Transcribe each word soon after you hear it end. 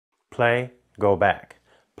Play, go back.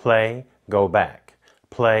 Play, go back.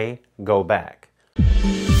 Play, go back.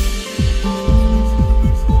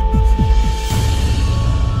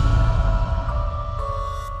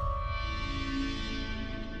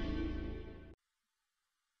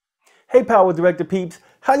 Hey PowerDirector peeps,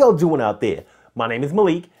 how y'all doing out there? My name is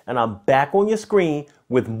Malik and I'm back on your screen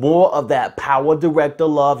with more of that PowerDirector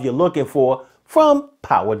love you're looking for from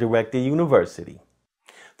PowerDirector University.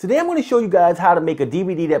 Today I'm going to show you guys how to make a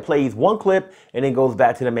DVD that plays one clip and then goes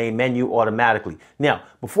back to the main menu automatically. Now,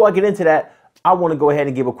 before I get into that, I want to go ahead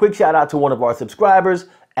and give a quick shout out to one of our subscribers,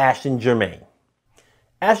 Ashton Germain.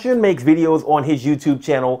 Ashton makes videos on his YouTube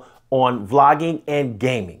channel on vlogging and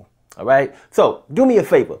gaming. All right, so do me a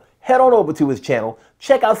favor. Head on over to his channel,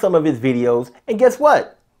 check out some of his videos, and guess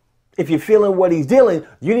what? If you're feeling what he's dealing,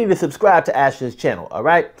 you need to subscribe to Ashton's channel, all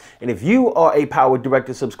right? And if you are a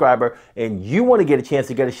PowerDirector subscriber and you want to get a chance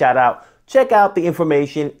to get a shout out, check out the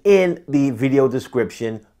information in the video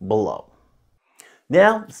description below.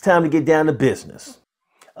 Now, it's time to get down to business.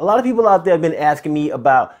 A lot of people out there have been asking me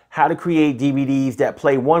about how to create DVDs that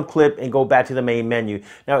play one clip and go back to the main menu.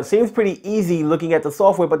 Now, it seems pretty easy looking at the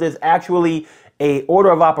software, but there's actually an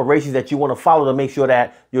order of operations that you want to follow to make sure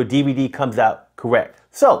that your DVD comes out correct.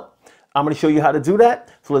 So, I'm going to show you how to do that.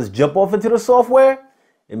 So let's jump off into the software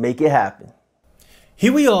and make it happen.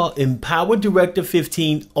 Here we are in PowerDirector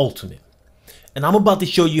 15 Ultimate. And I'm about to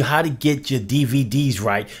show you how to get your DVDs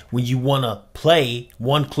right when you want to play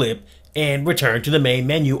one clip and return to the main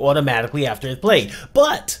menu automatically after it's played.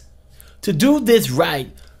 But to do this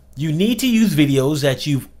right, you need to use videos that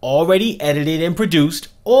you've already edited and produced,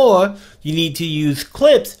 or you need to use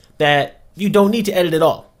clips that you don't need to edit at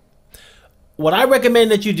all. What I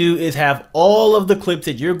recommend that you do is have all of the clips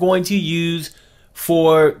that you're going to use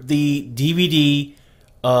for the DVD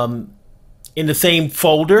in the same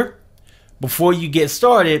folder before you get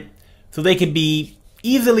started, so they can be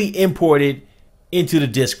easily imported into the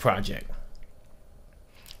disk project.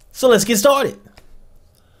 So let's get started.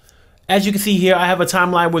 As you can see here, I have a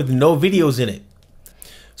timeline with no videos in it.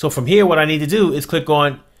 So from here, what I need to do is click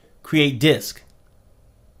on Create Disk.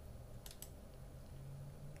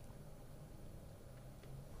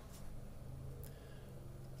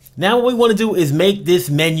 Now what we want to do is make this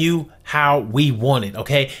menu how we want it,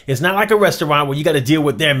 okay? It's not like a restaurant where you got to deal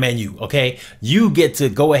with their menu, okay? You get to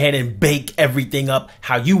go ahead and bake everything up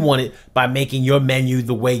how you want it by making your menu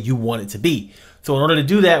the way you want it to be. So in order to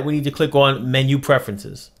do that, we need to click on Menu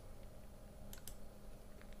Preferences.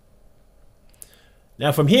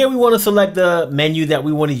 Now from here, we want to select the menu that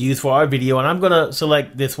we want to use for our video, and I'm going to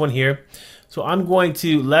select this one here. So I'm going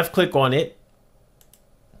to left click on it.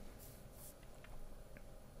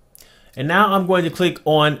 And now I'm going to click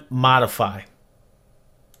on Modify.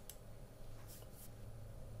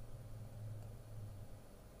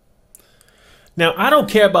 Now, I don't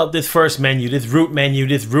care about this first menu, this root menu,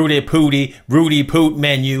 this Rudy Poot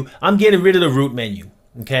menu. I'm getting rid of the root menu,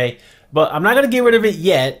 okay? But I'm not going to get rid of it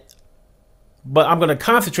yet, but I'm going to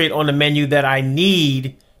concentrate on the menu that I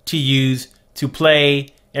need to use to play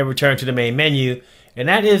and return to the main menu. And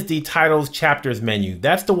that is the Titles Chapters menu.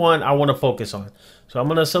 That's the one I want to focus on. So I'm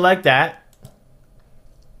going to select that.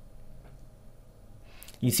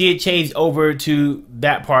 You see it changed over to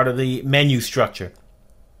that part of the menu structure.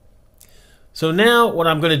 So now what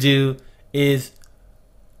I'm going to do is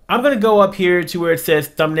I'm going to go up here to where it says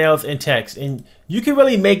thumbnails and text. And you can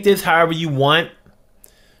really make this however you want.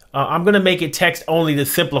 I'm going to make it text only to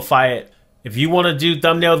simplify it. If you want to do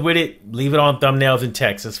thumbnails with it, leave it on thumbnails and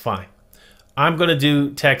text. It's fine. I'm going to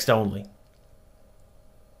do text only.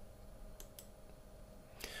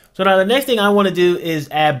 So now the next thing I want to do is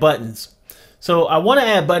add buttons. So I want to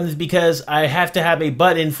add buttons because I have to have a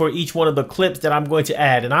button for each one of the clips that I'm going to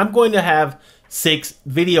add. And I'm going to have 6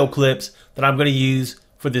 video clips that I'm going to use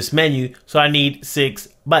for this menu. So I need 6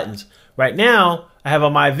 buttons. Right now, I have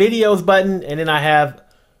on my videos button, and then I have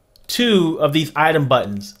 2 of these item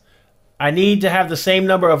buttons. I need to have the same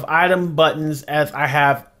number of item buttons as I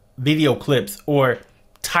have video clips, or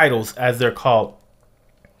titles as they're called.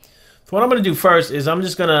 So what I'm going to do first is I'm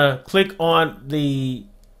just going to click on the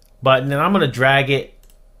button and I'm going to drag it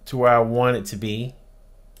to where I want it to be.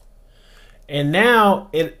 And now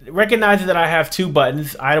it recognizes that I have 2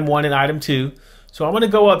 buttons, item 1 and item 2. So I'm going to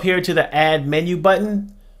go up here to the add menu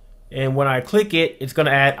button, and when I click it, it's going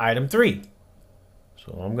to add item 3.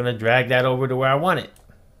 So I'm going to drag that over to where I want it.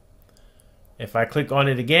 If I click on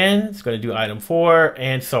it again, it's going to do item 4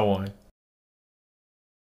 and so on.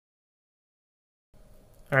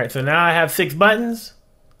 All right, so now I have 6 buttons.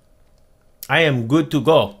 I am good to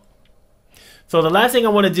go. So the last thing I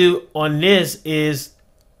want to do on this is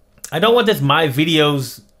I don't want this My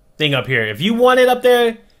Videos thing up here. If you want it up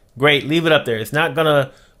there, great, leave it up there. It's not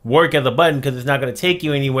gonna work as a button because it's not gonna take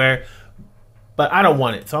you anywhere, but I don't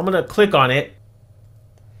want it. So I'm gonna click on it.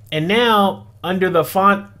 And now under the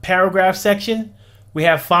font paragraph section, we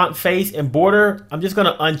have font face and border. I'm just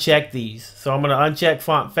gonna uncheck these. So I'm gonna uncheck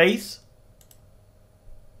font face.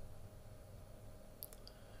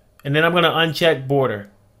 And then I'm gonna uncheck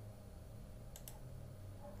border.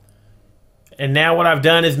 And now what I've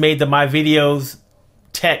done is made my videos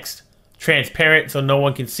text transparent so no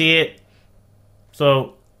one can see it.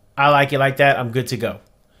 So I like it like that. I'm good to go.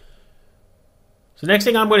 So next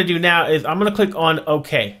thing I'm going to do now is I'm going to click on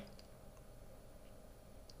OK.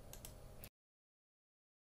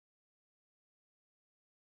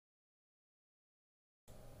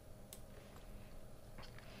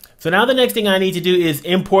 So now the next thing I need to do is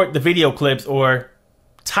import the video clips, or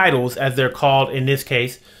titles as they're called in this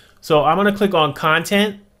case. So I'm going to click on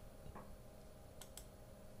Content.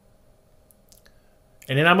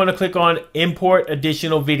 And then I'm going to click on Import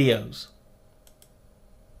Additional Videos.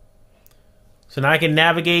 So now I can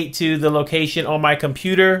navigate to the location on my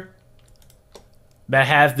computer that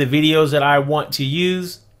has the videos that I want to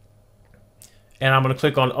use. And I'm going to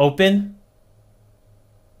click on Open.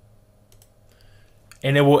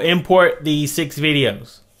 And it will import the 6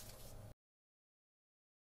 videos.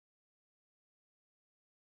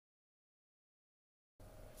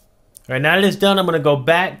 All right, now that it's done, I'm going to go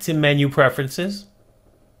back to Menu Preferences.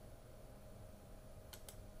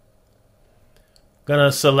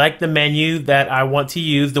 Gonna select the menu that I want to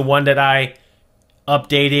use, the one that I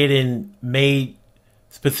updated and made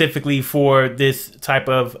specifically for this type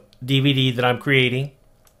of DVD that I'm creating.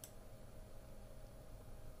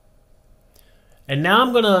 And now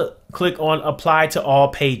I'm gonna click on Apply to All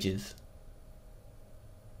Pages.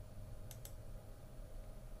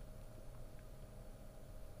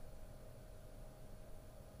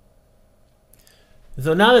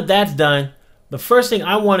 So now that that's done, the first thing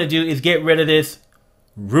I want to do is get rid of this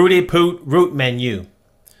Rooty Poot root menu.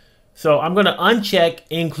 So I'm going to uncheck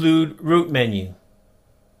Include Root Menu.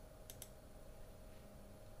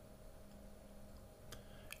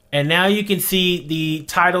 And now you can see the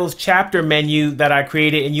titles chapter menu that I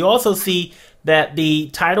created. And you also see that the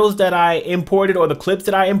titles that I imported, or the clips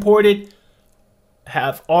that I imported,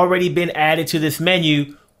 have already been added to this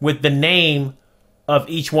menu with the name of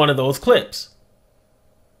each one of those clips.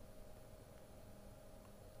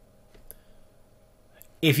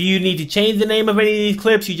 If you need to change the name of any of these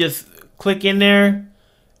clips, you just click in there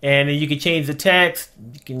and you can change the text.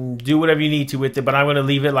 You can do whatever you need to with it, but I'm going to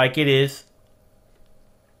leave it like it is.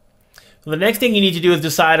 So the next thing you need to do is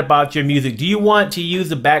decide about your music. Do you want to use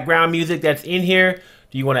the background music that's in here?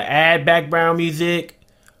 Do you want to add background music?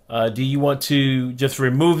 Do you want to just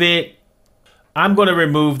remove it? I'm going to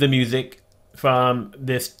remove the music from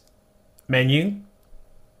this menu.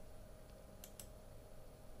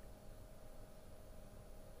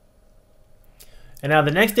 And now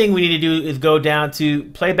the next thing we need to do is go down to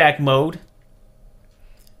playback mode.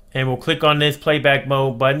 And we'll click on this playback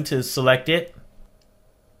mode button to select it.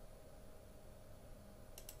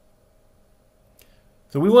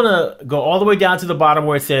 So we want to go all the way down to the bottom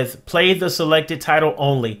where it says play the selected title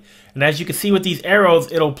only. And as you can see with these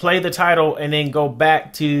arrows, it'll play the title and then go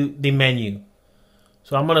back to the menu.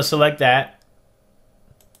 So I'm going to select that.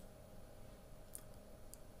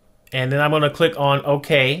 And then I'm going to click on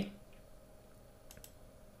OK.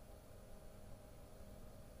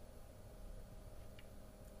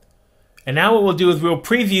 And now what we'll do is we'll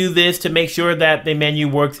preview this to make sure that the menu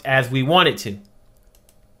works as we want it to.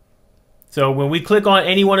 So when we click on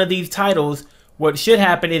any one of these titles, what should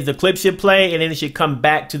happen is the clip should play and then it should come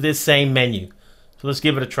back to this same menu. So let's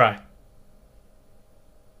give it a try.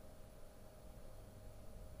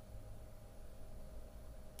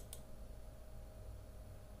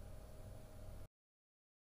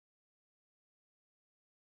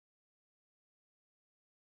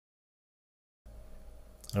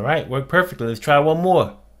 All right, worked perfectly. Let's try one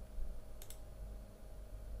more.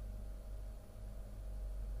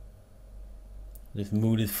 Let's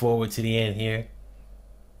move this forward to the end here.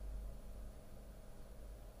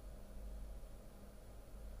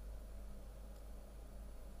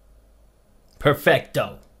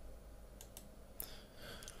 Perfecto.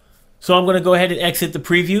 So I'm going to go ahead and exit the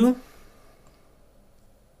preview.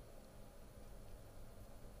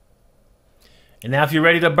 And now if you're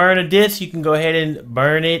ready to burn a disc, you can go ahead and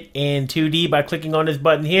burn it in 2D by clicking on this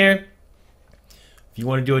button here. If you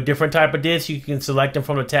want to do a different type of disc, you can select them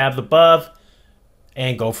from the tabs above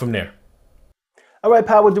and go from there. All right,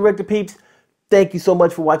 PowerDirector peeps, thank you so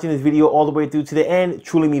much for watching this video all the way through to the end. It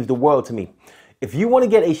truly means the world to me. If you want to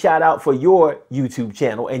get a shout out for your YouTube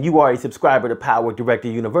channel and you are a subscriber to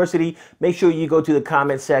PowerDirector University, make sure you go to the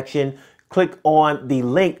comment section, click on the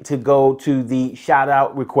link to go to the shout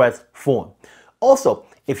out request form. Also,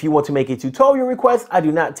 if you want to make a tutorial request, I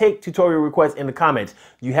do not take tutorial requests in the comments.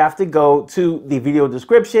 You have to go to the video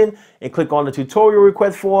description and click on the tutorial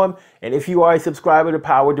request form. And if you are a subscriber to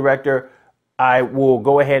PowerDirector, I will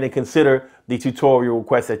go ahead and consider the tutorial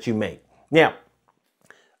request that you make. Now,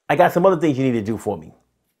 I got some other things you need to do for me.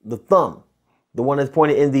 The thumb, the one that's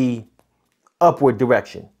pointed in the upward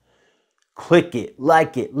direction. Click it,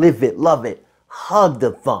 like it, live it, love it. Hug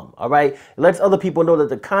the thumb, all right? It lets other people know that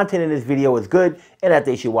the content in this video is good and that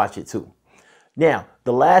they should watch it too. Now,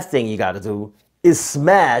 the last thing you got to do is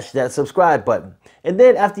smash that subscribe button. And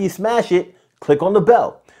then after you smash it, click on the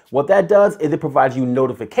bell. What that does is it provides you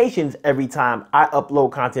notifications every time I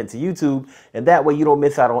upload content to YouTube, and that way you don't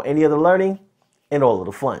miss out on any of the learning and all of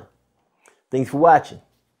the fun. Thanks for watching.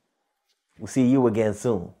 We'll see you again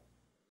soon.